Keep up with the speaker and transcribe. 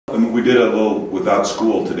I mean, we did a little without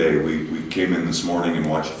school today. We came in this morning and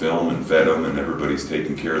watched film and fed them, and everybody's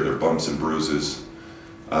taking care of their bumps and bruises.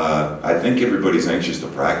 I think everybody's anxious to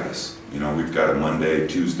practice. You know, we've got a Monday,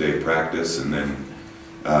 Tuesday practice, and then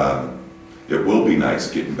it will be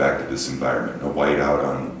nice getting back to this environment. A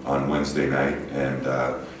whiteout on Wednesday night, and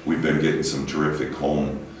we've been getting some terrific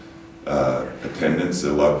home attendance. They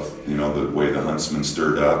love, you know, the way the Huntsman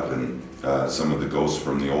stirred up, and some of the ghosts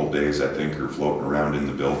from the old days, I think, are floating around in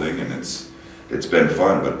the building, and it's been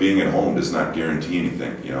fun. But being at home does not guarantee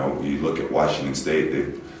anything. You know, you look at Washington State;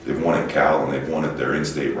 they've won at Cal, and they've won at their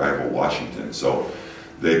in-state rival Washington. So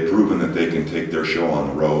they've proven that they can take their show on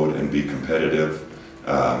the road and be competitive.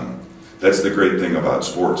 That's the great thing about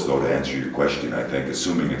sports, though, to answer your question. I think,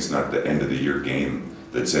 assuming it's not the end of the year game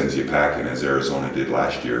that sends you packing, as Arizona did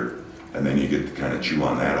last year, and then you get to kind of chew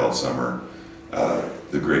on that all summer.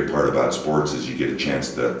 The great part about sports is you get a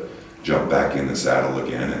chance to jump back in the saddle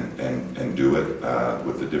again and do it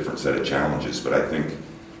with a different set of challenges. But I think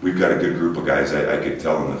we've got a good group of guys. I could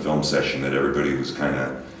tell in the film session that everybody was kind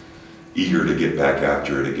of eager to get back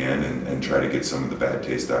after it again and try to get some of the bad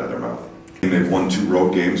taste out of their mouth. And they've won 2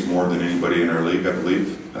 road games more than anybody in our league, I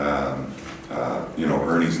believe. You know,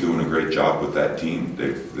 Ernie's doing a great job with that team.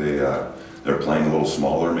 They're playing a little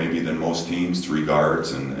smaller maybe than most teams, 3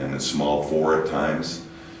 guards and a small 4 at times.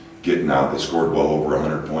 Getting out, they scored well over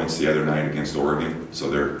 100 points the other night against Oregon.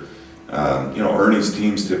 So they're, you know, Ernie's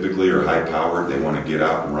teams typically are high-powered. They want to get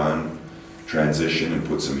out and run, transition, and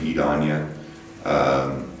put some heat on you.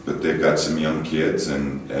 But they've got some young kids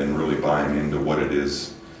and really buying into what it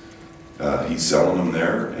is. He's selling them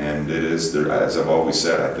there, and it is, as I've always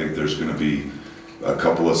said, I think there's going to be a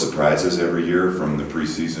couple of surprises every year from the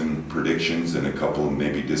preseason predictions and a couple of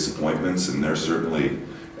maybe disappointments, and they're certainly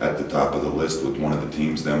at the top of the list with one of the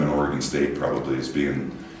teams, them and Oregon State, probably as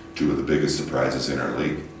being 2 of the biggest surprises in our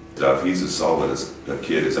league. He's as solid as a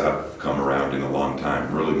kid as I've come around in a long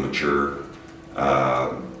time, really mature.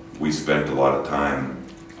 We spent a lot of time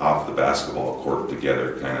off the basketball court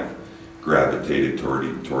together, kind of gravitated toward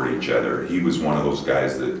each other. He was one of those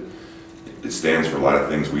guys that it stands for a lot of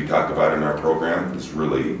things we talk about in our program. He's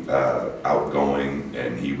really outgoing,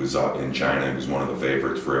 and he was out in China. He was one of the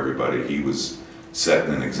favorites for everybody. He was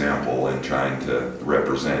setting an example and trying to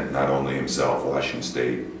represent not only himself, Washington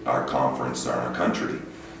State, our conference, our country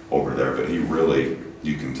over there, but he really,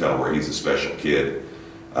 you can tell where he's a special kid.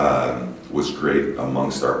 Was great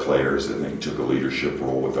amongst our players. I think took a leadership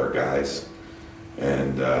role with our guys.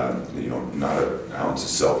 And you know, not an ounce of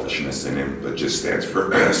selfishness in him, but just stands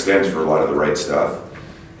for a lot of the right stuff.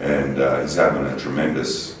 And he's having a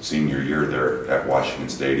tremendous senior year there at Washington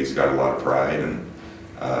State. He's got a lot of pride, and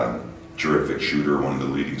terrific shooter, one of the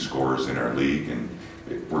leading scorers in our league, and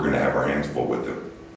we're going to have our hands full with him.